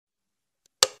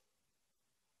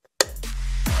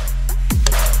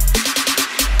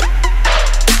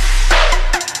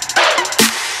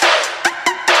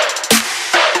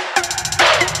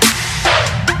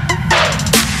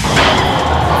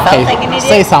Okay, like an idiot?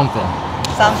 Say something.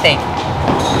 Something.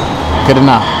 Good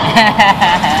enough.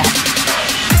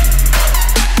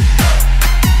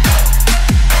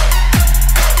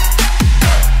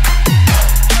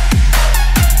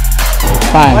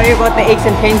 Fine. Worry about the aches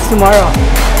and pains tomorrow.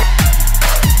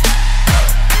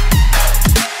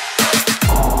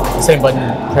 Same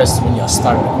button pressed when you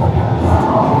start recording.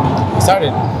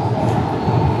 Started.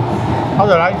 How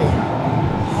did I do?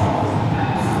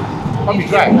 I'll be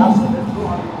dry.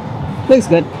 Looks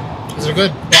good. Is it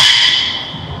good?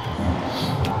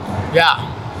 Yeah.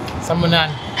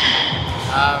 Samanan.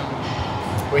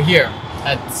 We're here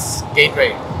at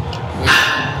Gateway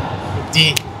with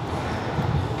D.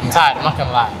 I'm tired, I'm not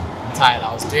gonna lie. I'm tired.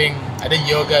 I did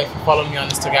yoga. If you follow me on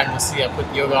Instagram, you'll see I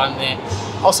put yoga on there.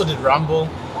 Also did Rumble.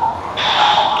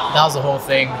 That was the whole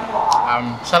thing.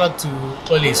 Shout out to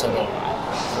Oli Solo.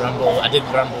 Rumble. I did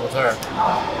Rumble with her.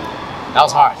 That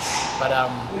was hard. But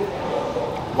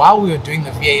while we were doing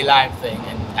the VA live thing,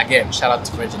 and again, shout out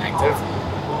to Virgin Active.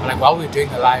 But while we were doing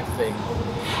the live thing,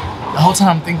 the whole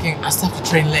time I'm thinking, I still have to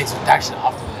train legs with Daksha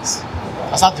after this.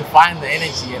 I still have to find the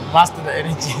energy and master the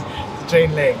energy to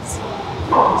train legs.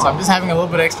 So I'm just having a little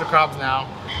bit of extra carbs now.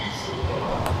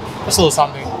 Just a little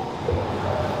something.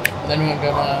 And then we're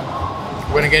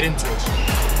gonna get into it.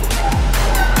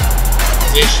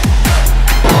 Ish.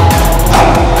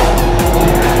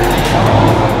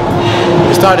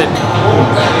 We started.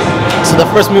 So the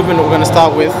first movement we're gonna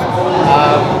start with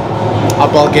are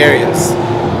Bulgarians.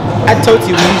 At Toti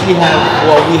we usually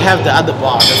have the other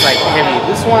bar that's like heavy.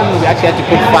 This one we actually had to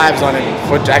put 5s on it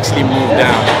for it to actually move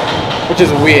down, which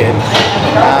is weird.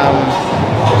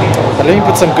 But let me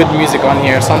put some good music on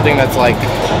here, something that's like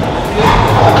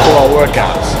for our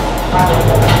workouts.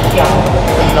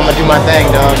 I'm gonna do my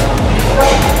thing, dog.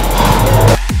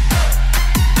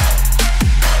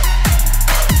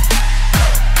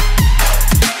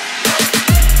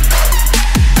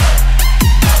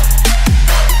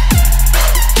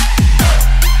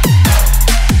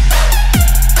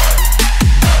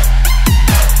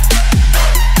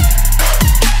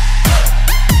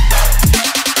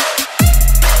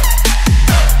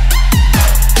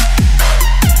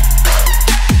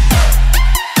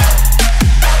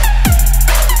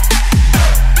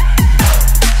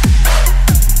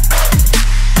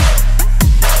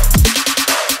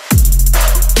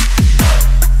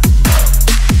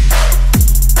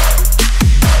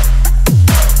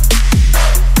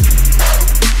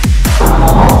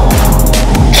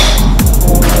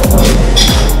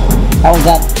 How was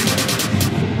that?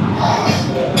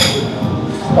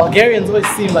 Bulgarians always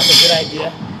seem like a good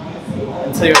idea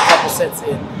until you're a couple sets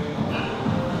in.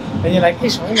 And you're like, hey,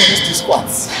 why don't we just do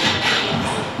squats?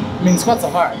 I mean, squats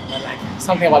are hard, but like,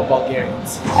 something about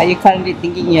Bulgarians. Are you currently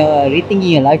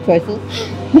rethinking your life choices?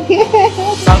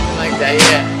 Something like that,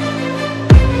 yeah.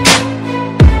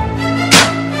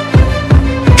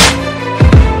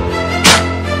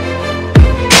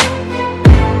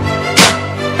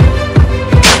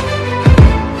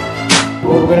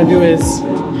 What we're gonna do is,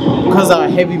 because our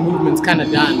heavy movement's kind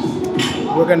of done,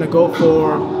 we're gonna go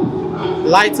for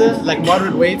lighter, like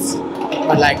moderate weights,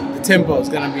 but like the tempo is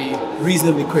gonna be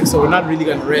reasonably quick. So we're not really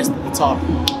gonna rest at the top.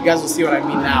 You guys will see what I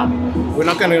mean now. We're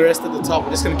not gonna rest at the top.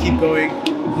 We're just gonna keep going.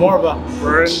 More of a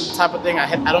burn type of thing.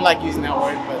 I don't like using that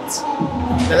word,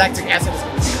 but the lactic acid is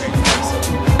gonna be great. So,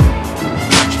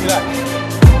 good luck.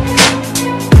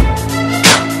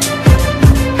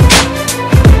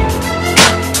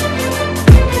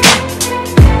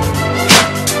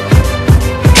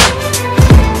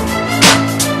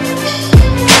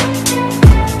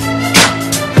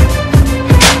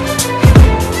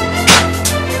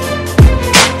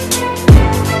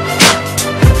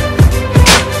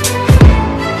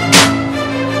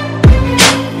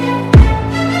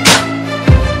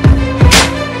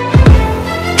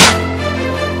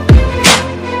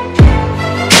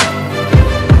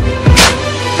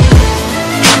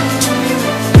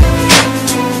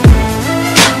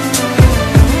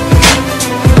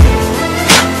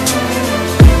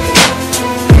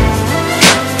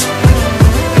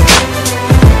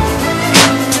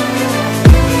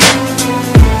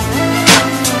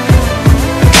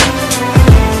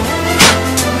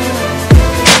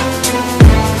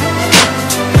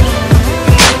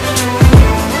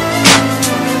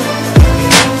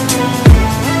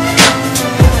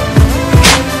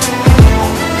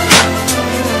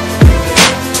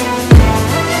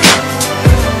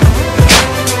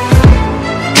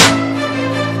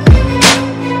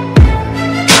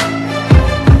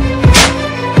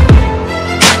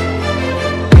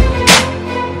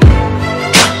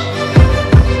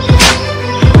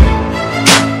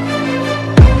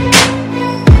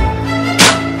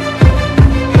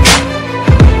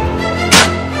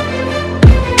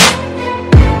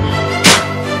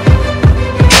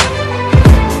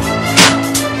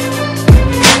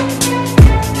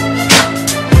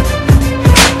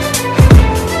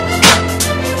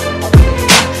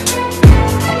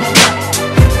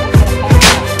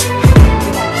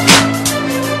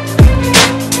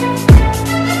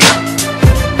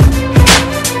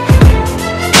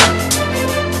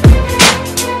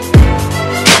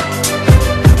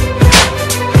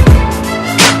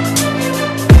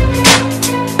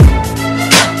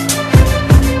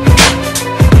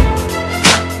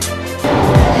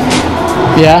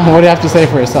 Yeah, what do you have to say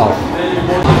for yourself?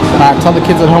 Alright, tell the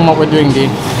kids at home what we're doing, D.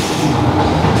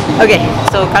 Okay,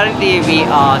 so currently we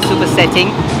are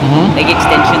supersetting leg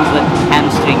extensions with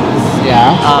hamstrings.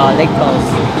 Yeah. Leg curls.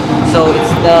 So it's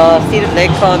the seated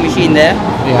leg curl machine there.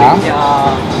 Yeah. Which,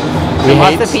 the We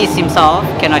hate. masterpiece himself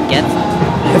cannot get.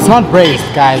 It's not braced,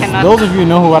 guys. Cannot- Those of you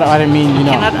know what I mean, you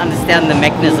know. Cannot understand the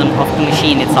mechanism of the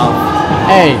machine itself.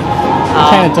 Hey,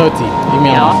 China Toti, leave me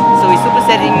You know, alone. so we're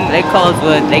supersetting leg curls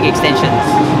with leg extensions.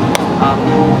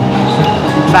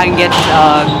 Try and get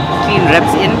clean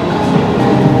reps in.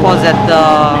 Pause at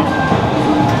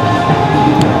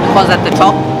the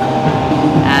top,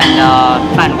 and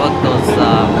try and work those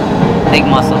leg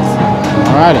muscles.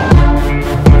 Alrighty.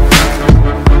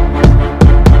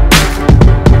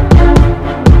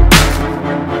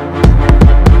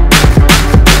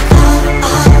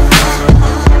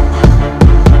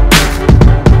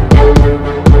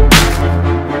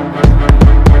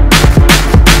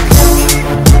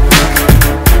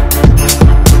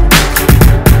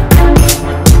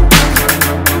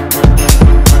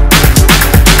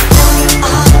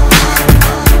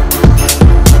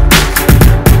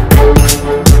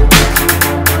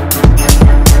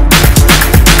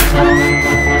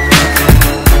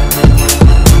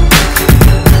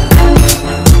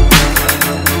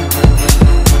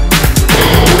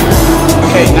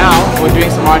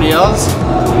 RDLs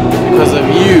because of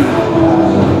you,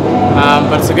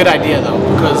 but it's a good idea though,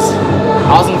 because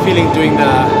I wasn't feeling doing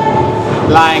the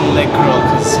lying leg curl,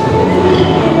 because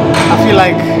I feel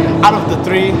like out of the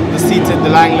three, the seated, the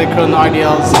lying leg curl, and the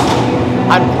RDLs,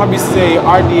 I'd probably say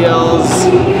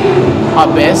RDLs are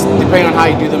best depending on how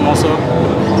you do them also,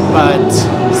 but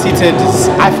seated is,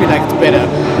 I feel like it's better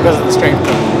because of the strength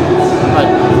curl. But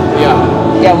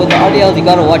yeah, with the RDLs you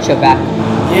gotta watch your back.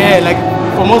 Yeah, like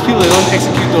for most people they don't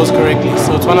execute those correctly,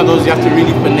 so it's one of those you have to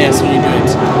really finesse when you do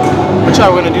it. But yeah,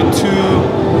 we're gonna do two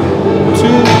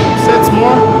sets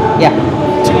more. Yeah,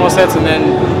 2 more sets and then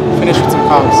finish with some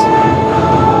carbs.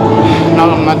 No,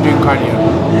 I'm not doing cardio.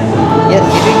 yes,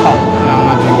 you do carb. No, I'm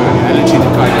not doing cardio. I literally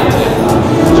do cardio today.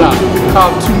 Good job.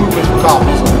 Carb, 2 movements for carb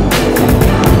also.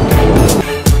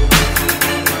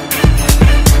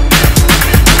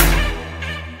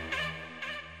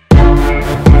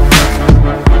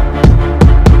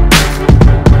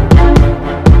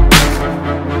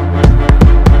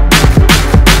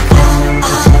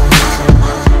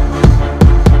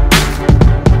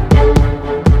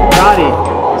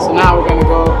 So now we're gonna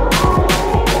go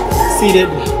seated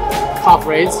calf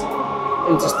raise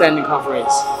into standing calf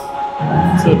raise.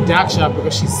 So Daksha,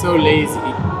 because she's so lazy,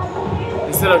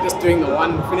 instead of just doing the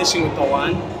one, finishing with the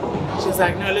one, she's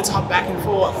like, no, let's hop back and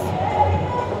forth.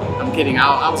 I'm kidding,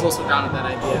 I was also down with that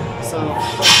idea. So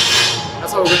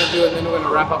that's what we're gonna do, and then we're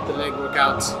gonna wrap up the leg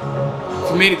workout.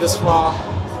 If you made it this far,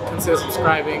 consider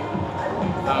subscribing.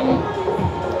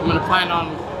 I'm gonna plan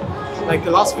on, like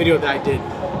the last video that I did,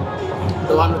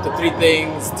 the one with the 3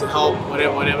 things to help,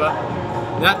 whatever,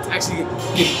 that's actually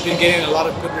been getting a lot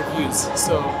of good reviews.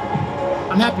 So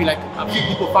I'm happy, like a few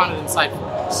people found it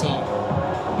insightful. So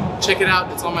check it out,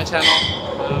 it's on my channel.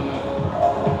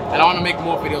 And I want to make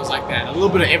more videos like that. A little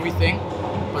bit of everything,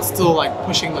 but still like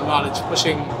pushing the knowledge,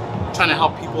 trying to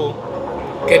help people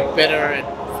get better at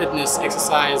fitness,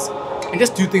 exercise, and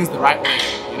just do things the right way,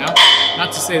 you know?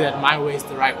 Not to say that my way is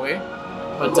the right way,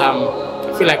 but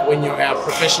I feel like when you're a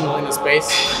professional in a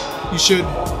space, you should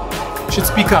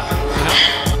speak up, you know?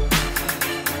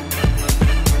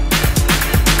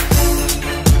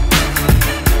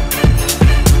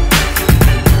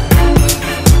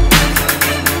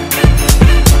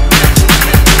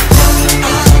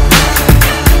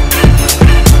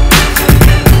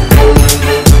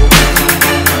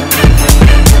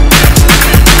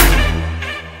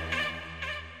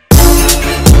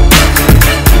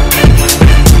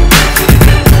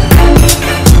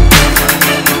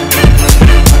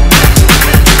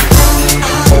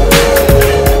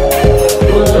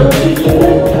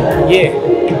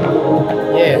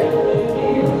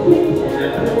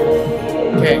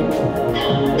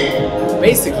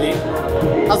 Basically,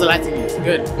 how's the lighting is?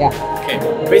 Good? Yeah. Okay,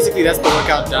 basically that's the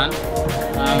workout done.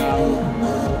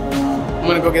 I'm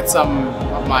gonna go get some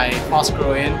of my fast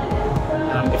grow in.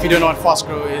 If you don't know what fast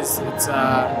grow is, it's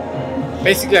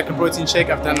basically like a protein shake.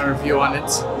 I've done a review on it.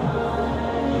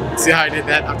 See how I did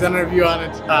that? I've done a review on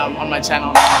it on my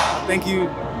channel. Thank you,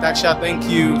 Daksha. Thank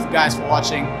you guys for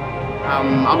watching.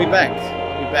 I'll be back.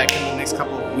 In the next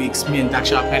couple of weeks. Me and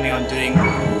Daksha are planning on doing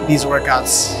these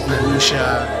workouts.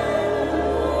 Lucia,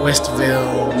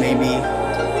 Westville, maybe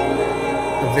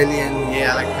Pavilion.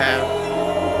 Yeah, I like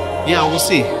that. Yeah, we'll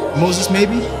see. Moses,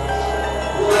 maybe.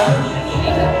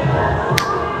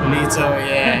 Benito,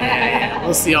 yeah.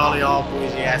 We'll see all of y'all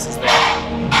boys, your asses there.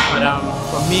 But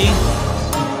for me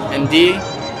and D,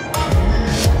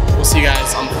 we'll see you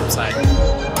guys on the flip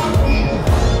side.